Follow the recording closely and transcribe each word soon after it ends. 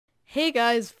Hey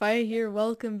guys, Fire here.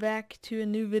 Welcome back to a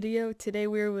new video. Today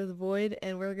we're with VoID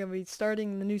and we're going to be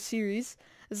starting the new series.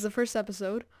 This is the first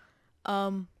episode.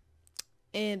 And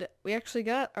we actually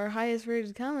got our highest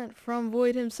rated comment from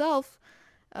VoID himself.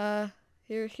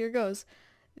 Here goes.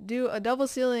 Do a double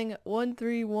ceiling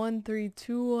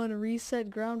 1-3-1-3-2-1 reset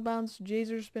ground bounce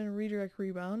Jazer spin redirect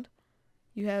rebound.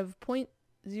 You have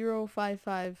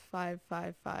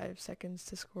 0.055555 seconds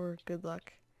to score. Good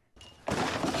luck.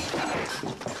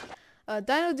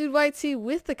 Dino Dude White Sea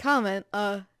with the comment,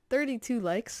 32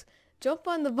 likes. Jump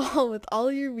on the ball with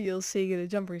all your wheels so you get a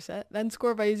jump reset. Then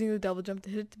score by using the double jump to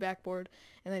hit it to backboard,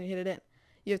 and then you hit it in.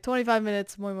 You have 25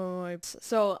 minutes,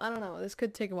 So, I don't know, this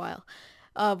could take a while.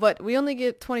 But we only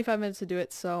get 25 minutes to do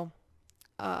it, so,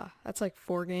 that's like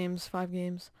 4 games, 5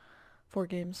 games, 4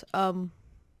 games. So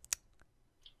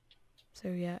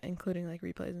yeah, including like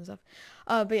replays and stuff.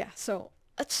 But yeah, so,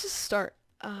 let's just start.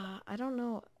 I don't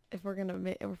know if we're gonna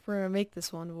make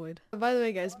this one VoID. By the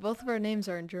way, guys, both of our names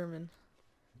are in German,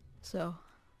 so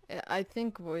I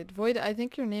think VoID. I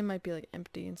think your name might be like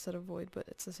empty instead of void, but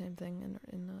it's the same thing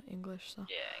in English. So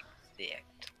Yeah,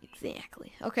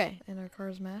 exactly. Okay, and our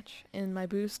cars match, and my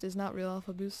boost is not real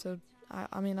alpha boost, so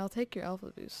I mean I'll take your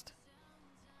alpha boost.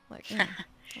 Like,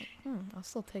 I'll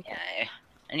still take it.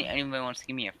 Anybody wants to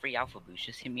give me a free alpha boost,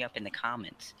 just hit me up in the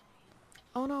comments.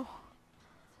 Oh no.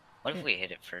 What if we hit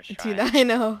it first try? Dude, I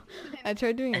know. I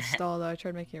tried doing a stall though. I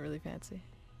tried making it really fancy.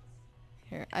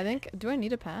 Here, I think. Do I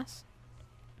need a pass?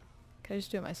 Can I just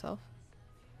do it myself?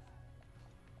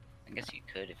 I guess you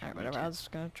could if you Alright, wanted whatever. to. I was just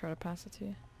gonna try to pass it to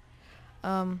you.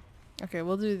 Okay,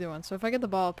 we'll do either one. So if I get the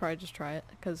ball, I'll probably just try it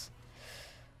because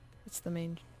it's the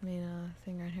main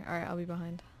thing right here. Alright, I'll be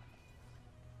behind.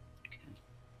 Okay.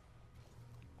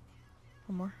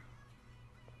 One more.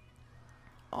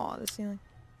 Oh, the ceiling.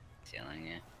 Ceiling,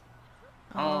 yeah.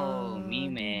 Oh,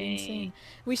 dude, insane.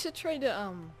 We should try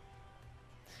to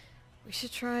what's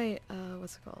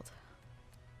it called?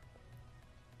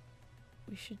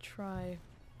 We should try.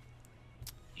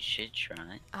 You should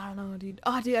try. I don't know, dude.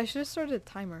 Oh, dude, I should have started a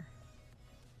timer.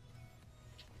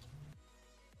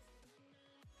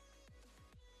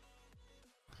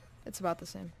 It's about the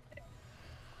same.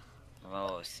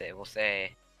 Oh, we'll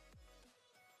say.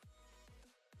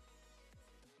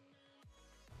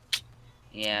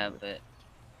 Yeah, but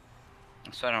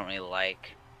so I don't really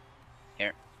like.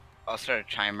 Here, I'll start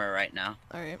a timer right now.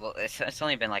 Alright. Well, it's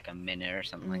only been like a minute or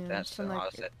something like that, it's so been like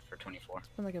I'll set for 24. It's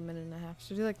been like a minute and a half.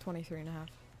 So do like 23 and a half.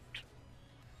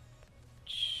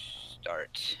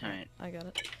 Start. Alright. I got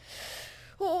it.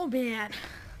 Oh man.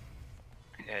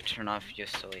 I gotta turn off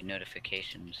Yosef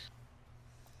notifications.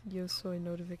 Yosef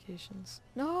notifications.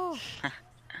 No.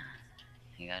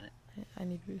 You got it? I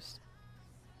need boost.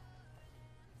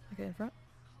 Okay, in front.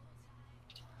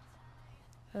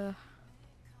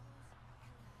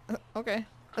 Okay.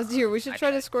 Let's hear. We should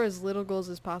try to score as little goals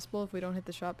as possible if we don't hit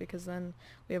the shot, because then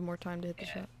we have more time to hit the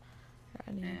shot. Right,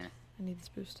 I need this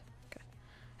boost. Okay.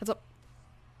 Heads up.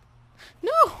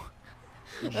 No!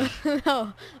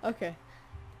 No. Okay.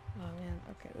 Oh man.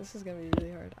 Okay, this is gonna be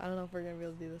really hard. I don't know if we're gonna be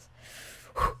able to do this.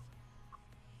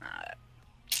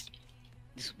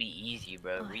 This will be easy,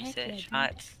 bro. Oh, Reset yeah,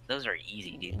 shots. Those are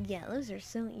easy, dude. Yeah, those are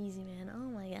so easy, man. Oh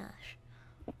my gosh.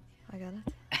 I got it.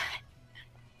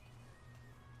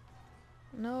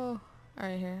 No.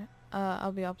 Alright, here.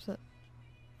 I'll be opposite.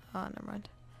 Oh, never mind.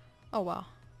 Oh, wow.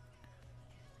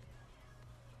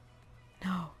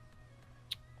 No.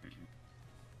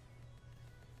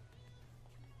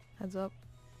 Heads up.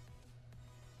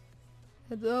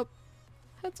 Heads up.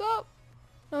 Heads up.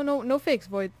 No fakes,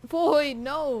 VoID. VoID,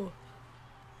 no.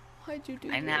 Why'd you do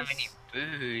this? I didn't have any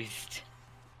boost.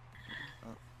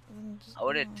 I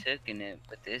would have taken it,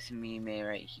 but this meme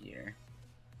right here.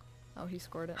 Oh, he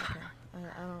scored it. Okay.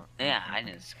 I don't. Yeah, I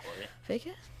didn't score it. Fake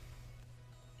it?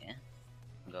 Yeah.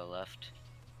 Go left.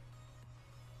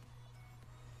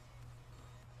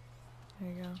 There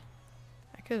you go.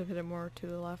 I could have hit it more to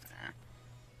the left. Nah.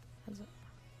 Heads up.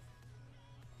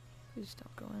 Please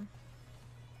don't go in.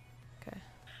 Okay.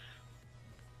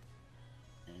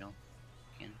 Middle.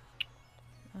 Again.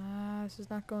 This is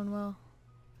not going well.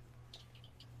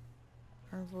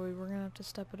 Alright, VoID, we're gonna have to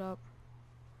step it up.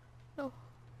 No.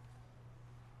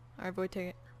 Alright, VoID, take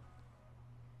it.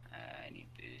 I need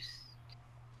boost.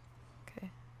 Okay.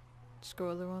 Just go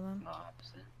other one then. Go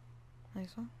opposite.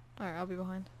 Nice one. Alright, I'll be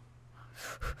behind.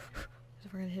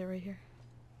 We're gonna hit it right here.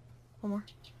 One more.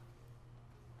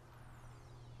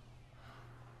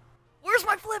 Where's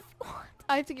my flip?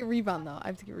 I have to get rebound though. I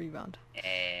have to get rebound.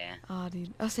 Yeah. Oh,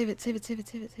 dude. Oh, save it.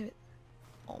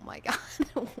 Oh my god. I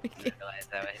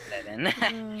realized I hit that in.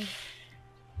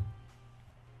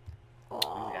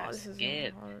 Oh, This is gonna be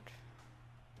skip. hard.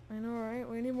 I know, right?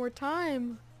 We need more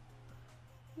time.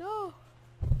 No.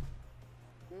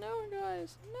 No,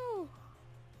 guys. No.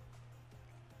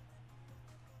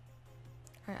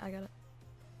 Alright, I got it.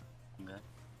 Okay.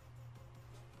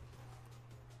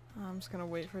 I'm just gonna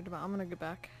wait for it to bounce. I'm gonna get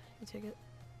back. You take it.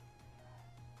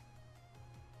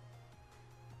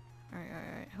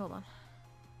 Alright. Hold on.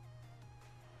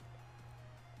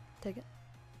 Take it.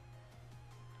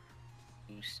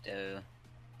 Gusto.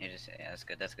 You just, yeah, that's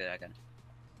good. That's good. I got it.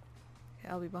 Okay,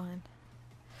 I'll be behind.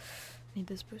 Need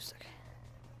this boost. Okay.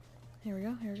 Here we go.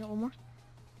 One more.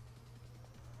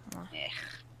 Ah, Yeah.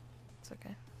 it's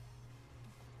okay.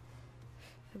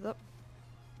 Heads up.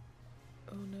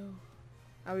 Oh no.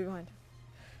 I'll be behind.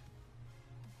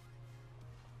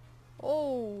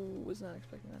 Oh, was not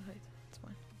expecting that height. It's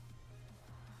fine.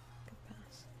 Good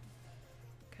pass.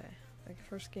 Okay. Like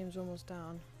first game's almost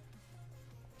down.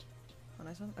 Oh,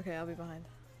 nice one. Okay, I'll be behind.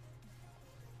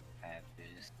 I have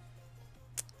boost.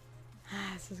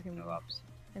 This is gonna be. No ups.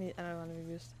 I don't want to be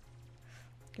boost.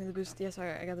 Give me the boost. Yes,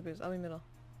 alright, I got the boost. I'll be middle.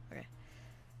 Okay.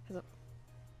 Heads up.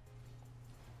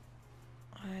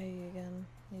 I again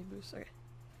need boost. Okay.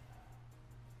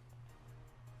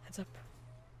 Heads up.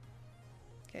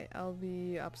 Okay, I'll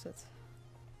be opposite.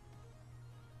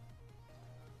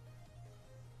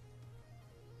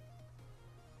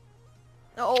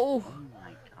 Oh! Oh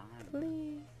my god.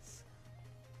 Please.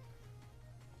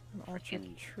 I'm ultra Frickin'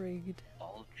 intrigued.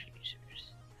 Ball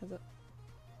chasers. Heads up.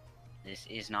 This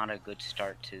is not a good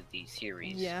start to the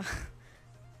series. Yeah.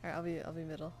 Alright, I'll be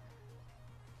middle.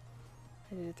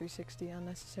 I did a 360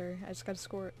 unnecessary. I just gotta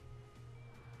score it.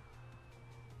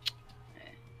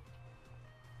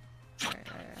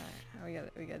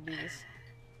 Alright. We gotta do this.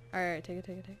 Alright, take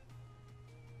it.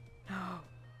 No.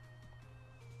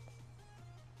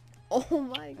 Oh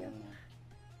my god.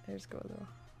 I just go with the wall.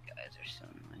 Guys are so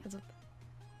annoying. Heads up.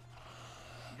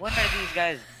 What are these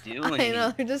guys doing? I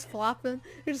know, they're just flopping.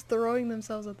 They're just throwing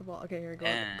themselves at the ball. Okay, here,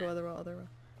 go other row.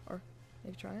 Or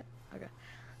maybe try it? Okay.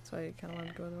 That's why I kinda wanted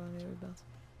to go other row, maybe bounce.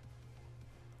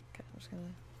 Okay, I'm just gonna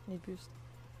need boost.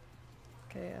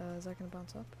 Okay, is that gonna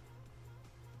bounce up?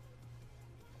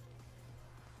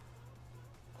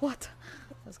 What?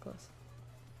 That's close.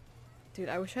 Dude,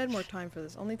 I wish I had more time for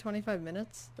this. Only 25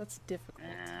 minutes? That's difficult.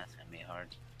 That's gonna be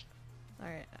hard.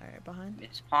 Alright, behind.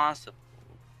 It's possible.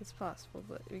 It's possible,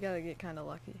 but we gotta get kinda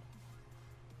lucky.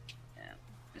 Yeah.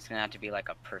 It's gonna have to be like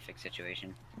a perfect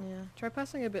situation. Yeah, try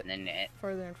passing a bit And then it.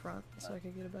 farther in front so I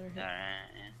could get a better hit.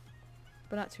 Alright.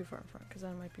 But not too far in front, because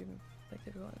that might be like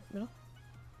difficult. Middle?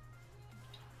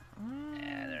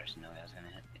 Yeah, there's no way I was gonna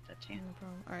hit that too. No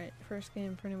problem. Alright, first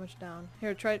game pretty much down.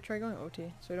 Here, try going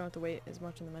OT, so we don't have to wait as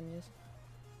much in the menus.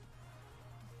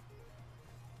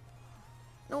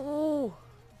 No!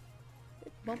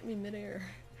 It bumped me midair.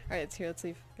 Alright, it's here, let's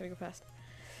leave. Gotta go fast.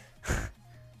 Gotta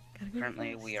go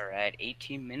Currently, fast. we are at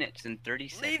 18 minutes and 30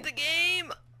 seconds. Leave the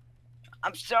game!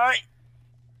 I'm sorry!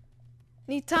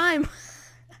 Need time!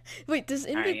 Wait, does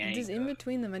Alright, yeah, does you in go.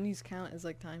 between the menus count as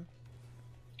like time?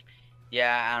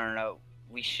 Yeah, I don't know.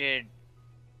 We should.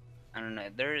 I don't know.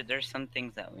 There's some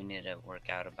things that we need to work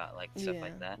out about, like stuff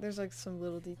like that. There's like some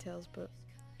little details, but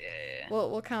Yeah.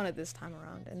 we'll count it this time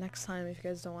around. And next time, if you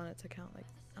guys don't want it to count, like,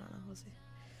 I don't know, we'll see.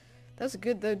 That's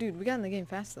good though, dude. We got in the game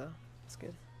fast though. That's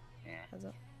good. Yeah. Heads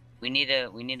up. We need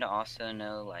to also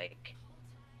know like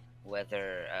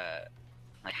whether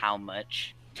like how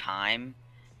much time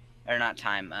or not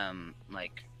time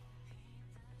like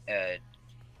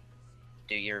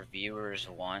do your viewers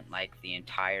want like the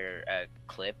entire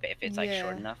clip if it's like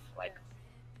short Yeah. enough like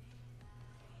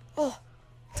Oh,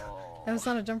 oh. that was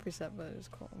not a jump reset, but it was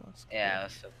cool almost. Yeah, that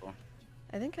was so cool.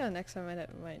 I think next time I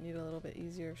might need a little bit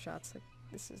easier shots. Like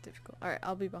this is difficult. All right,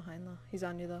 I'll be behind though. He's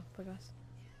on you though, Pegas.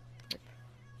 Yep.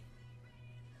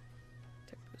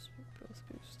 Tech boost.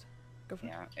 Go for it.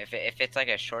 Yeah, if it's like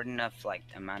a short enough like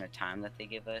amount of time that they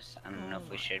give us, I don't know Oh if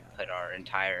we my should God. put our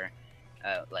entire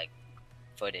like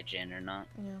footage in or not.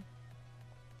 Yeah.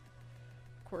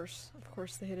 Of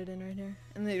course they hit it in right here,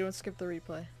 and they don't skip the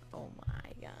replay. Oh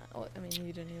my god. Oh, I mean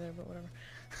you didn't either, but whatever.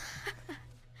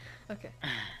 Okay.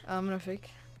 I'm gonna fake.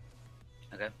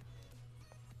 Okay.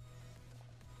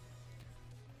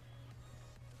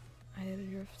 I hit a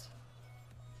drift.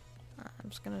 I'm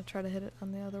just gonna try to hit it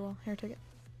on the other wall. Here, take it.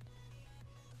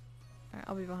 Alright,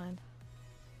 I'll be behind.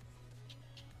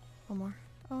 One more.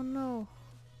 Oh no.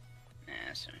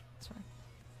 Yeah, sorry. That's fine.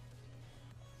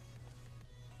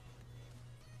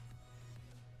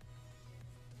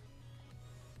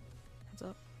 Heads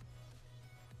up.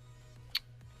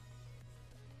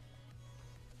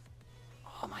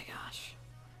 Oh my gosh.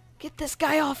 Get this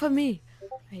guy off of me!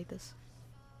 I hate this.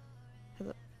 Heads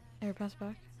up. Air pass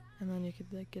back. And then you could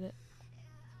like get it.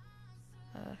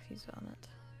 He's on it.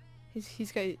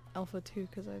 He's got alpha too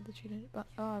because I had the cheated. But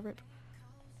rip.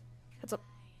 Heads up.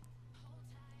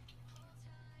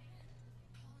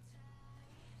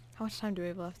 How much time do we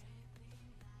have left?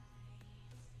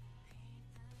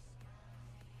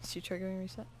 Did you try going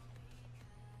reset?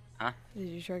 Huh? Did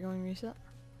you try going reset?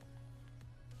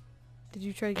 Did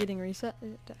you try getting reset?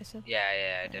 I said. Yeah,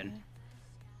 I did.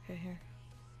 Okay, here.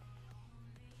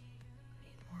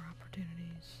 Need more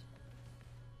opportunities.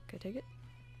 Okay, take it.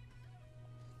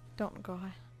 Don't go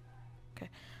high. Okay,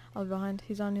 I'll be behind.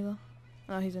 He's on you though.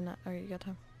 Oh, he's in that. Okay, you got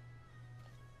time.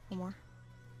 One more.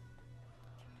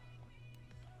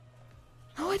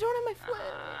 Oh, I don't have my foot.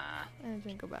 I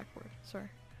didn't go backward. Sorry.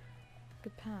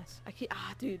 Good pass. I keep.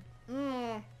 Dude.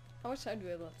 How much time do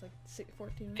we have left? Like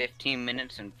 14 minutes? 15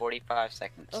 minutes and 45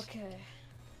 seconds. Okay.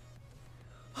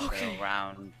 So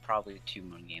around probably 2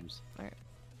 more games. Alright.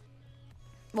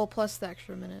 Well, plus the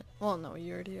extra minute. Well, no,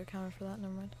 you already accounted for that.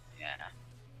 Never mind. Yeah.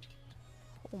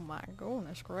 Oh my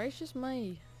goodness gracious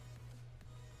me.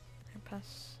 Here,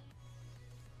 pass.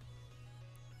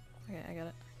 Okay, I got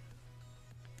it.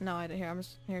 No, I didn't. Here, I'm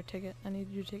just here. Take it. I need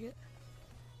you to take it.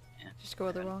 Yeah. Just go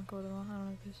with the wall. Go with the wall. I don't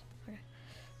know if this. Okay.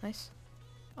 Nice.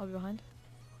 I'll be behind.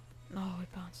 No, it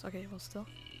bounced. Okay, well, still.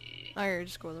 Alright,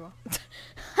 just go with the wall.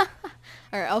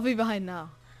 Alright, I'll be behind now.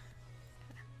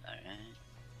 Alright.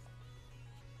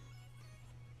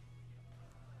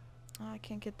 Oh, I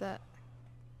can't get that.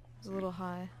 It's a little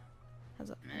high.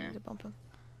 Heads up. I Yeah. need to bump him.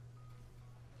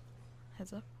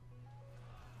 Heads up.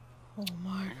 Oh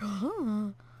my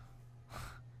god.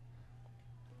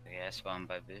 Yeah, spawned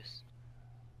by boost.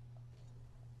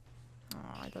 Oh,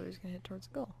 I thought he was gonna hit towards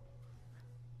the goal.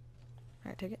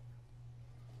 Alright, take it.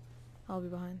 I'll be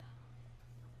behind.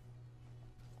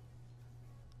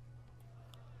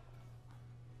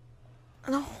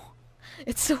 No!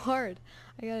 It's so hard.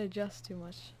 I gotta adjust too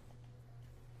much.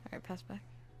 Alright, pass back.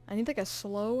 I need like a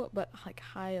slow but like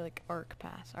high like arc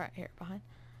pass. Alright, here, behind.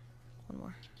 One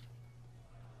more.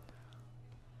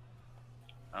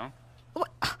 Oh? What?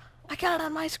 I got it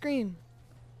on my screen!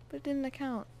 But it didn't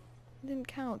count. It didn't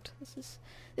count. This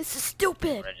is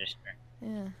stupid! Register.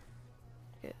 Yeah.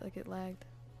 Like it lagged.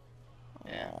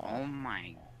 Yeah. Oh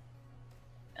my.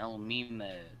 El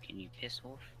Mimo, can you piss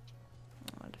off?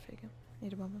 I wanted to fake him.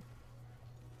 Need to bump him.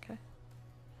 Okay.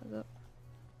 Heads up.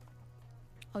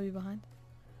 I'll be behind.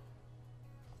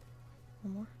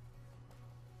 One more.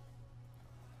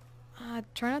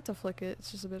 Try not to flick it.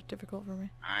 It's just a bit difficult for me.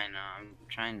 I know, I'm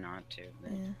trying not to.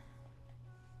 But Yeah.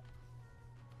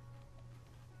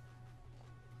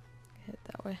 Hit it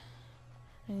that way.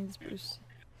 I need this boost.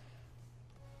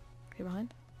 Okay,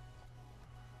 behind.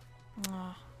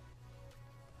 Ah.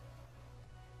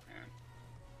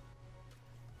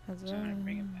 Heads So I'm gonna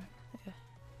bring it back. Yeah.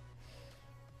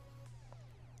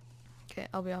 Okay,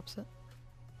 I'll be opposite.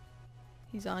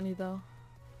 He's on you though.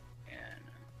 Yeah,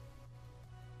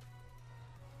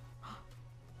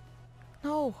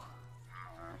 No!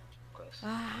 close.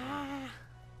 Ah!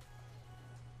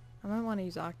 I might want to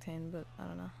use Octane, but I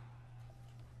don't know.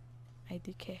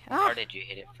 IDK. Or did you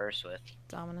hit it first with?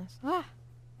 Dominus. Ah!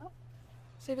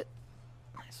 Save it.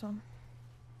 Nice one.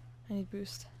 I need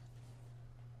boost.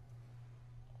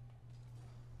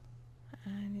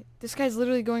 This guy's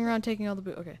literally going around taking all the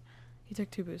boost. Okay. He took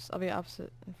 2 boosts. I'll be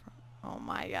opposite in front. Oh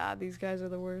my god, these guys are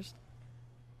the worst.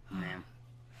 Man.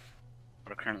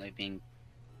 We're currently being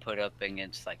put up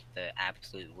against like the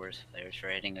absolute worst players for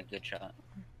hitting a good shot.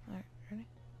 Alright, ready?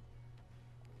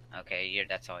 Okay,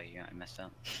 that's all you got. I messed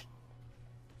up.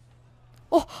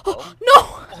 Oh! Oh.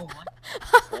 No! Oh,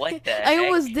 what the I heck?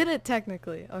 almost did it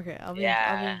technically. Okay, I'll be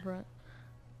Yeah. in front.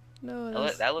 No,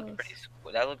 That looked pretty.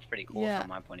 That looked pretty cool Yeah, from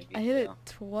my point of view. I hit it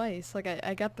too. twice. Like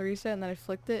I got the reset and then I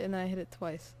flicked it and then I hit it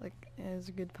twice. Like it was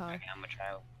a good power. Okay, I'm gonna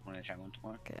try once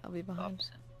more. Okay, I'll be behind.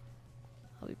 Opposite.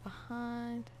 I'll be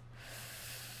behind.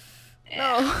 Yeah,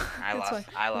 No, I it's lost. fine.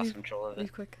 I lost Leave- control of it.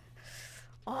 Leave quick.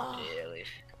 Oh. Yeah, leave.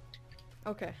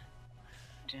 Okay.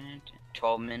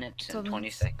 12 minutes and 20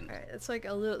 seconds. Alright, it's like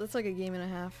a little. That's like a game and a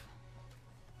half.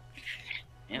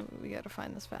 Yep. We gotta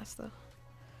find this fast though.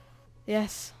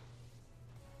 Yes.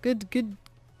 Good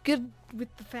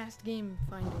with the fast game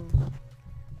finding.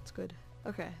 It's good.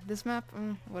 Okay, this map,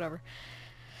 whatever.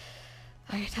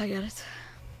 Alright, I got it.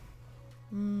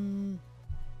 You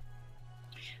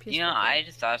know, I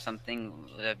just thought of something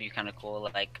that'd be kind of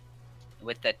cool, like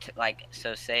with the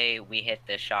so say we hit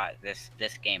this shot this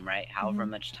game, right? However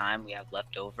much time we have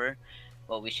left over,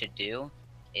 what we should do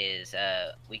is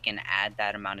we can add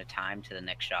that amount of time to the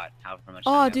next shot. However much.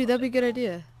 Oh, time we dude, have that'd be a left good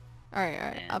over. idea.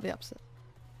 Alright, Yeah. I'll be opposite.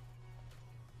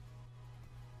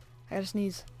 I gotta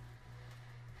sneeze.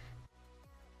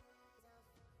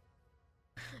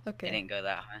 Okay. It didn't go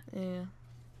that high. Yeah.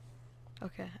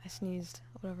 Okay, I sneezed.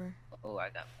 Whatever. Oh, I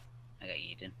got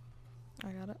yeeted.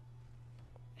 I got it.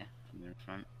 Yeah, I'm in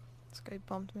front. This guy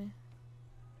bumped me.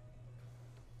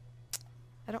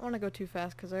 I don't want to go too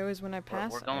fast because I always, when I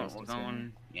pass, we're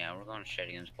going straight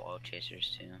against ball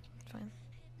chasers too. Fine.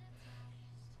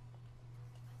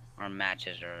 Our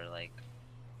matches are like,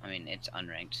 I mean, it's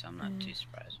unranked, so I'm not too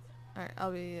surprised. Alright,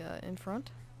 I'll be in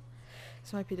front.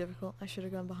 This might be difficult. I should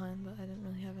have gone behind, but I didn't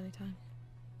really have any time.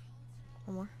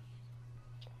 One more.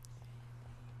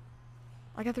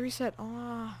 I got the reset.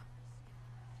 Oh.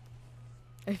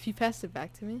 If you passed it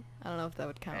back to me, I don't know if that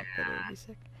would count, but it would be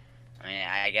sick. I mean,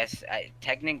 I guess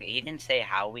technically he didn't say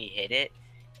how we hit it.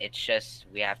 It's just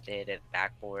we have to hit it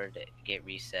backboard, get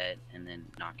reset, and then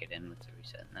knock it in with the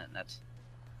reset. And that's.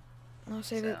 No,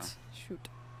 save it. Shoot.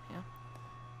 Yeah.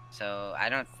 So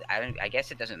I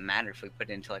guess it doesn't matter if we put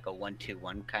it into like a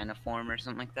 1-2-1 kind of form or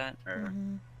something like that, or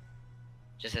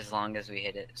just as long as we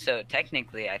hit it. So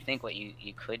technically, I think what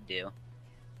you could do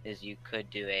is you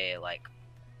could do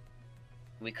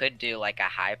we could do like a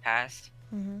high pass.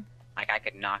 Like I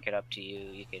could knock it up to you.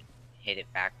 You could hit it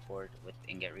backboard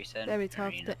and get reset. That'd be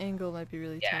tough. The angle might be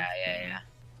really tough.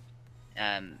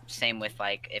 Yeah. Same with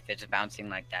like if it's bouncing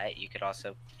like that, you could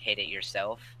also hit it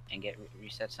yourself and get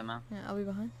reset somehow. Yeah, I'll be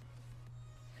behind.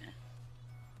 Yeah.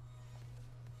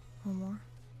 One more.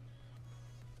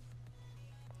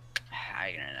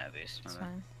 I get a boost. It's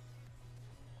fine.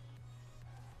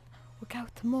 Look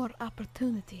out to more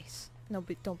opportunities. No,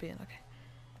 don't be in. Okay.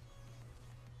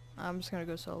 I'm just gonna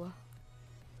go solo.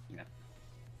 Yeah.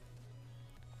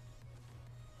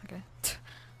 Okay.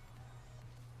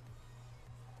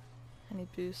 I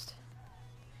need boost.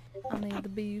 I need the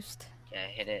boost. Yeah,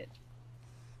 hit it.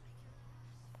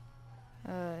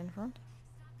 In front?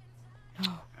 No.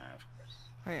 Of course.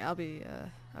 Alright, I'll be,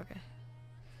 okay.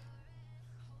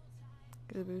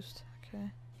 Get a boost. Okay.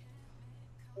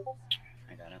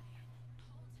 I got it.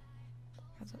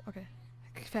 That's it. Okay.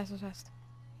 Fast, fast.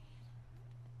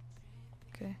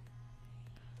 Okay.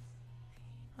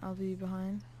 I'll be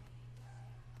behind.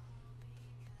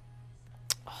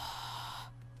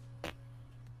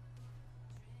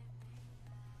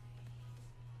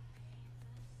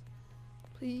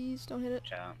 Please don't hit it.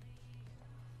 Ciao.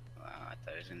 Wow, I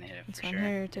thought he was gonna hit it It's for on sure.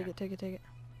 here. Take it.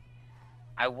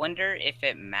 I wonder if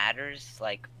it matters,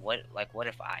 like what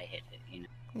if I hit it, you know?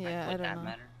 Yeah, like, would I don't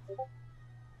that know.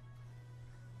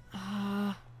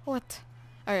 matter? What?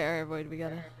 Alright, VoiD, we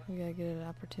gotta get an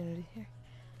opportunity here.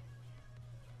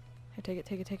 Here,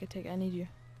 take it. I need you.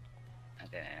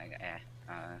 Okay,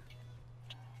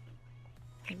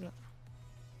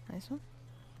 Nice one.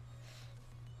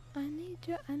 I need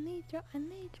you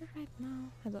right now.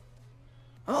 Heads up.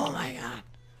 Oh my god!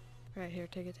 Right here,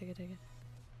 take it.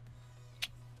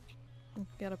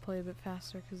 Gotta play a bit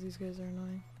faster because these guys are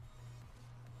annoying.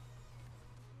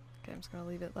 Okay, I'm just gonna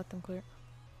leave it, let them clear.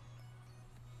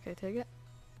 Okay, take it.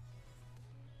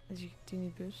 Do you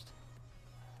need boost?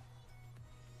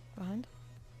 Behind?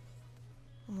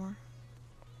 One more.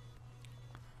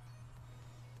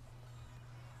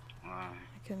 wow.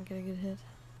 I couldn't get a good hit.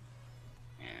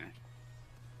 Yeah.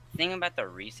 The thing about the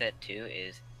reset too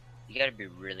is you gotta be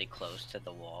really close to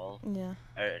the wall, Yeah.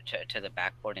 or to the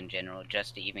backboard in general,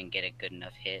 just to even get a good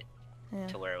enough hit Yeah.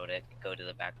 to where it would go to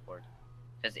the backboard.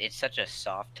 Because it's such a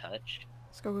soft touch.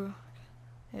 Let's go.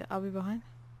 Yeah, I'll be behind.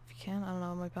 If you can. I don't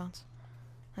know, it might bounce.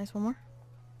 Nice, one more.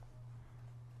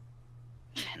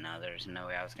 No, there's no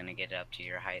way I was gonna get it up to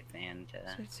your height and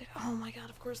Oh my god,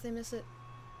 of course they miss it.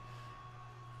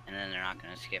 and then they're not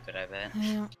gonna skip it, I bet.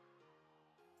 Yeah.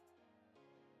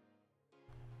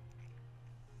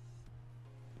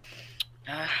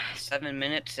 Uh, 7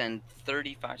 minutes and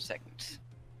 35 seconds.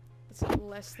 It's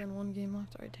less than one game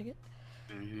left. Alright, take it.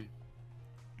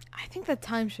 I think the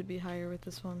time should be higher with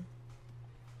this one.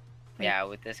 Like, Yeah,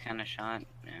 with this kind of shot,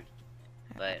 yeah.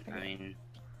 But, I okay. mean,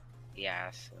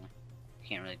 yeah, so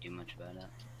can't really do much about it.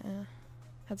 Yeah.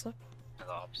 Heads up. The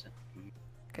opposite.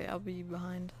 Okay, I'll be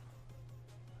behind.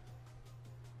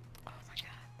 Oh my god.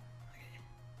 Okay.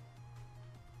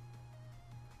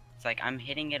 It's like, I'm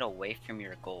hitting it away from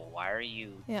your goal. Why are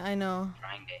you Yeah, I know.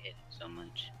 trying to hit it so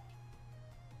much?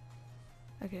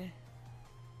 Okay.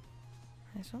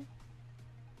 Nice one.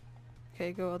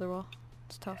 Okay, go other wall.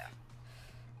 It's tough. Yeah.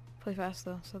 Play fast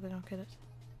though, so they don't get it.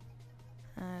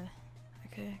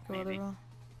 Okay, go Maybe. other wall.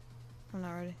 I'm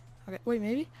not ready. Okay, wait,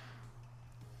 maybe?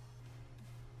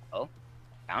 Oh,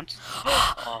 bounce.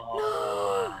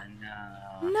 Oh,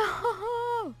 no.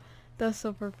 No! That's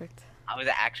so perfect. I was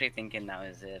actually thinking that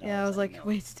was it. Yeah, I was like, no.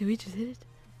 wait, did we just hit it?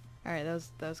 All right, that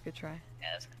was a good try. Yeah,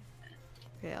 that's good.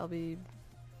 Okay, I'll be.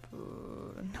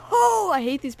 No, I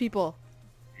hate these people.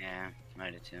 Yeah,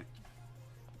 I do too.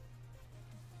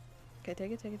 Okay,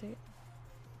 take it.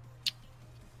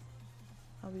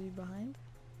 I'll be behind.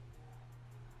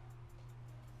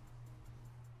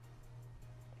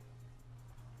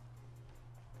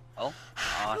 Oh,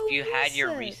 How if you had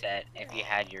your reset?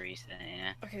 reset,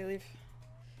 yeah. Okay, leave.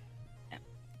 Yeah.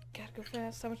 Gotta go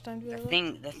fast. How much time do we have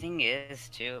left? The thing is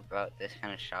too about this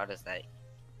kind of shot is that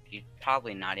you're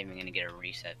probably not even gonna get a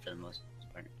reset for the most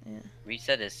part. Yeah.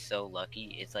 Reset is so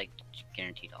lucky; it's like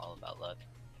guaranteed all about luck.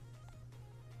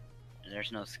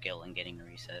 There's no skill in getting a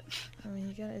reset. I mean,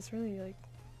 you gotta. It's really like.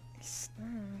 It's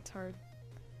hard.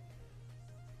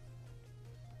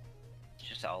 It's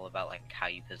just all about like how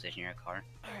you position your car.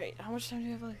 All right. How much time do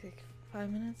you have? Like 5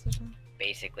 minutes or something?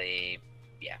 Basically,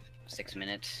 yeah, 6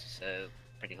 minutes. So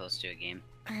pretty close to a game.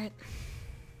 All right.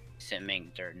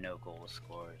 Assuming there are no goals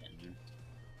scored, and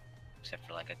except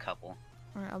for like a couple.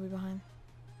 All right. I'll be behind.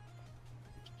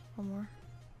 One more.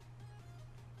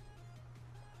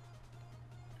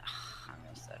 I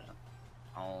messed that up.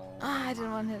 Oh. I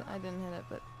didn't want to hit. I didn't hit it,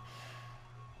 but.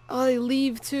 Oh, they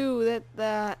leave too.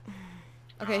 That.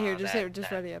 Okay, here. Just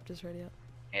ready up. Just ready up.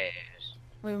 Yeah.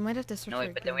 Wait, we might have to search. No,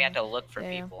 wait, but then we have to look for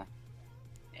Yeah. people.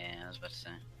 Yeah, I was about to say.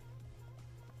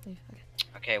 Leave. Okay.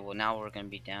 Okay, well now we're gonna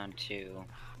be down to,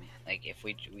 like, if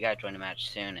we gotta join the match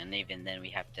soon, and even then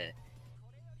we have to.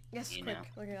 Yes, You quick. know.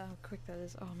 Look at how quick that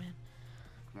is. Oh man.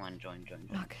 Come on, join.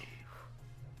 Okay.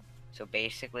 So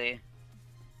basically,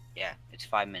 yeah, it's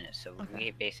 5 minutes. So Okay.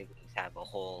 we basically have a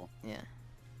whole Yeah.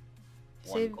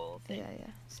 one goal thing.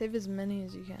 Yeah. Save as many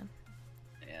as you can.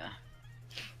 Yeah.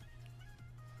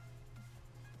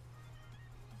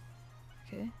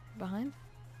 Okay. Behind.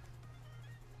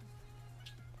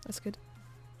 That's good.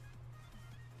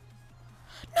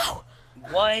 No.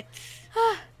 What?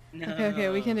 Ah. No. Okay.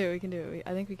 We can do it.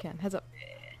 I think we can. Heads up.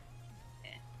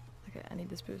 Yeah. Okay. I need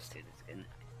this boost. Dude, that's good.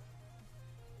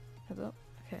 Heads up.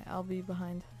 Okay. I'll be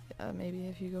behind. Maybe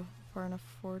if you go far enough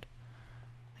forward.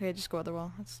 Okay. Just go other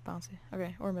wall. That's bouncy.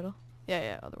 Okay. Or middle.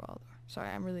 Yeah. Other wall. Sorry,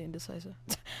 I'm really indecisive.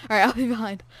 All right. I'll be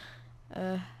behind.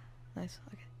 Nice.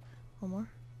 Okay. One more.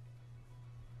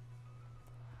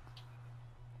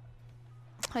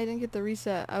 I didn't get the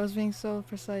reset. I was being so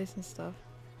precise and stuff.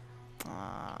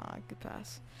 Ah, good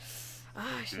pass.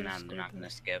 I should have I'm not gonna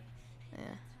skip.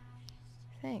 Yeah.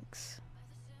 Thanks.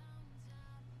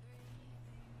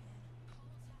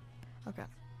 Okay.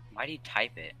 Why do you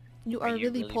type it? You are you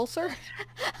really really Pulsar?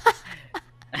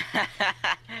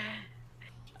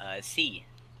 C.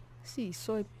 See,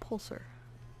 soy Pulsar.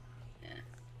 Yeah.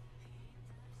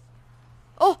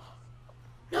 Oh!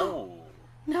 No! Oh,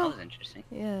 No! that was interesting.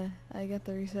 Yeah, I got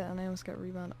the reset and I almost got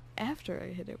rebound after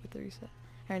I hit it with the reset.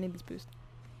 I need this boost.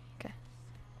 Okay.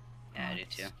 Yeah, I do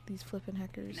too. These flipping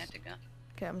hackers. Had to go.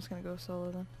 Okay, I'm just gonna go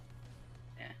solo then.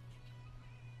 Yeah.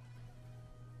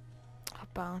 I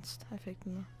bounced. I faked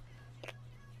him though.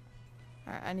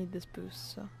 Alright, I need this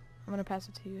boost, so I'm gonna pass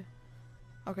it to you.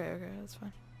 Okay, that's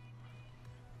fine.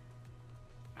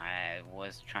 I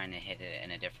was trying to hit it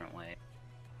in a different way.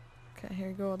 Okay, here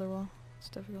you go, other wall. It's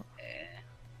difficult.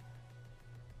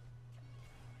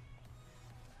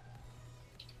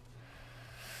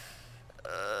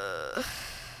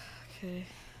 Okay.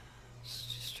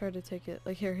 Just try to take it.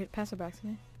 Like, here, pass it back to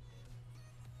me.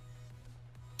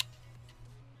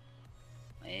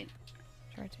 Wait.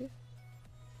 Try to.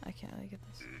 I can't really get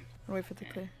this. I'll wait for the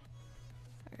clear.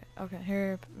 Okay,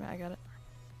 here, I got it.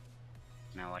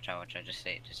 No, watch out, just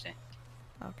stay. Okay,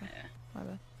 Yeah. my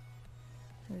bad.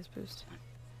 I need this boost.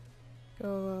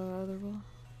 Go, other wall.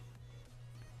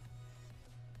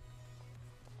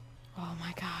 Oh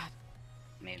my god.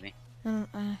 Maybe. No,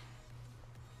 No,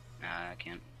 I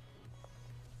can't.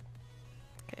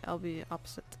 okay, I'll be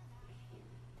opposite.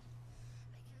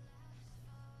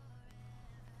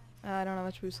 I don't have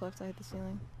much boost left. I hit the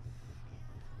ceiling.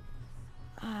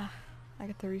 I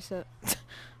got the reset.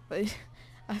 But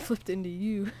I flipped into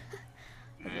you.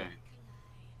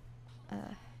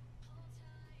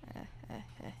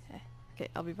 Okay,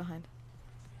 I'll be behind.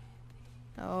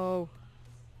 Oh.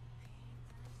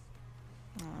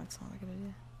 Oh, that's not a good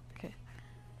idea. Okay.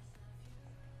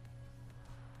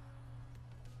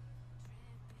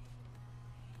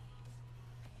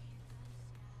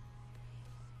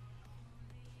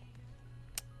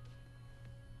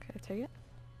 Okay, take it.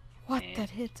 What? Yeah. That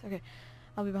hit. Okay,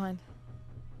 I'll be behind.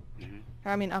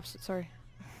 Or, I mean opposite. Sorry.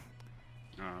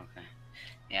 Oh, okay.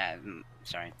 Yeah,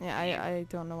 sorry. Yeah, I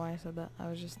don't know why I said that. I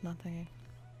was just not thinking.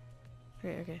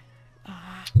 Okay.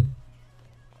 Ah.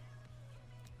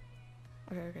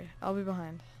 Okay. I'll be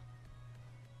behind.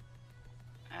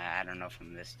 I don't know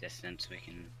from this distance we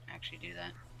can actually do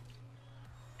that.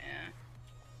 Yeah.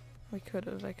 We could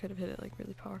have. I could have hit it like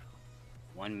really powerful.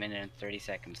 1 minute and 30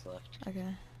 seconds left.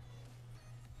 Okay.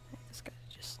 This guy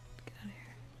just get out of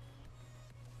here.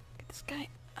 Get this guy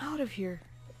out of here.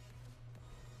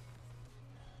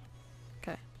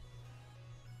 Okay.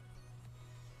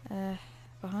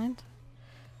 Behind?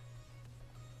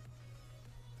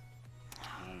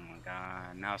 Oh my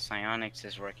god. Now psionics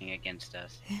is working against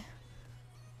us.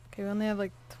 Okay, we only have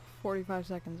like 45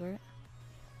 seconds, right?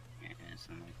 Yeah,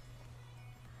 something like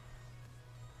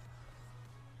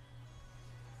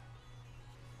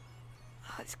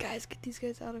These guys, get these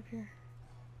guys out of here.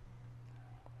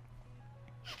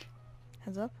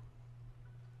 Heads up.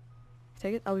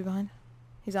 Take it. I'll be behind.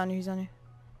 He's on you. He's on you.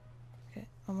 Okay,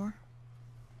 one more.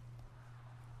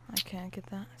 I can't get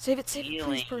that. Save it,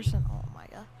 please, person. Oh my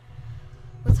god.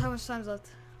 What's how much time's left?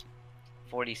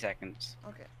 40 seconds.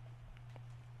 Okay.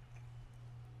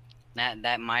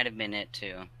 That might have been it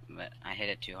too, but I hit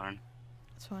it too hard.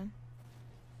 That's fine.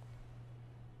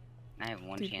 I have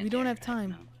one Dude, chance. we don't have right time.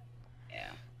 now.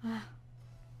 Yeah.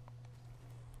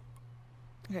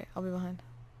 Okay, I'll be behind.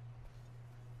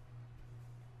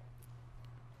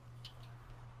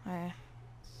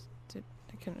 Dude,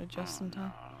 I couldn't adjust in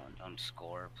time. No, don't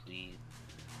score, please.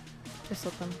 Just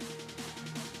let them.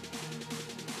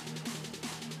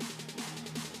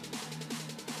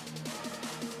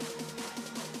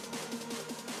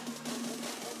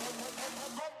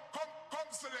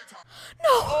 No!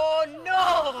 Oh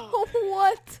no!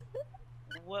 What?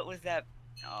 What was that?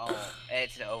 Oh,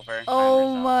 it's over.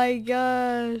 Oh Timer's up. my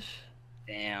gosh.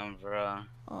 Damn, bro.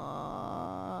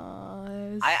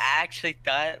 Aww, I actually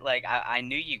thought, like, I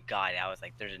knew you got it. I was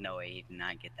like, there's no way you did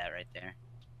not get that right there.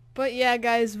 But yeah,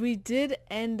 guys, we did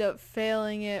end up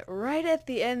failing it right at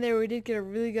the end there. We did get a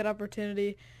really good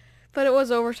opportunity, but it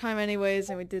was overtime anyways,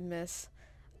 and we did miss.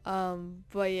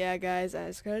 But yeah, guys, I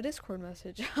just got a Discord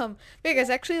message. Yeah, guys,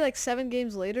 actually, like 7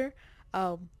 games later,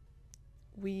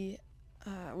 we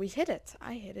hit it.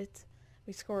 I hit it.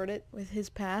 We scored it with his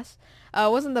pass. It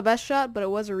wasn't the best shot, but it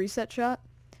was a reset shot,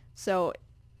 so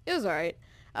it was alright.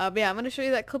 But yeah, I'm going to show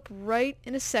you that clip right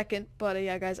in a second. But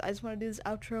yeah, guys, I just want to do this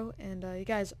outro. And you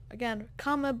guys, again,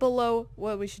 comment below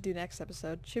what we should do next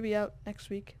episode. Should be out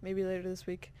next week, maybe later this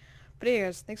week. But yeah,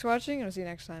 guys, thanks for watching, and I'll see you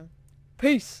next time.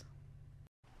 Peace!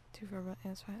 Too far back.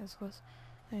 Yeah, that's fine. That's close.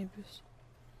 I need boost.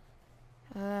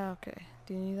 Okay.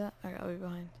 Do you need that? I'll be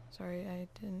behind. Sorry, I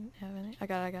didn't have any. I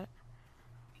got it.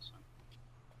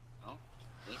 Oh,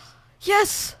 please.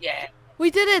 Yes! Yeah. We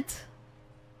did it!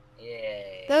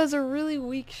 Yeah. That was a really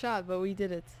weak shot, but we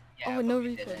did it. Yeah, oh, no but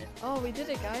we did replay. it. Oh, we did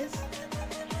it, guys.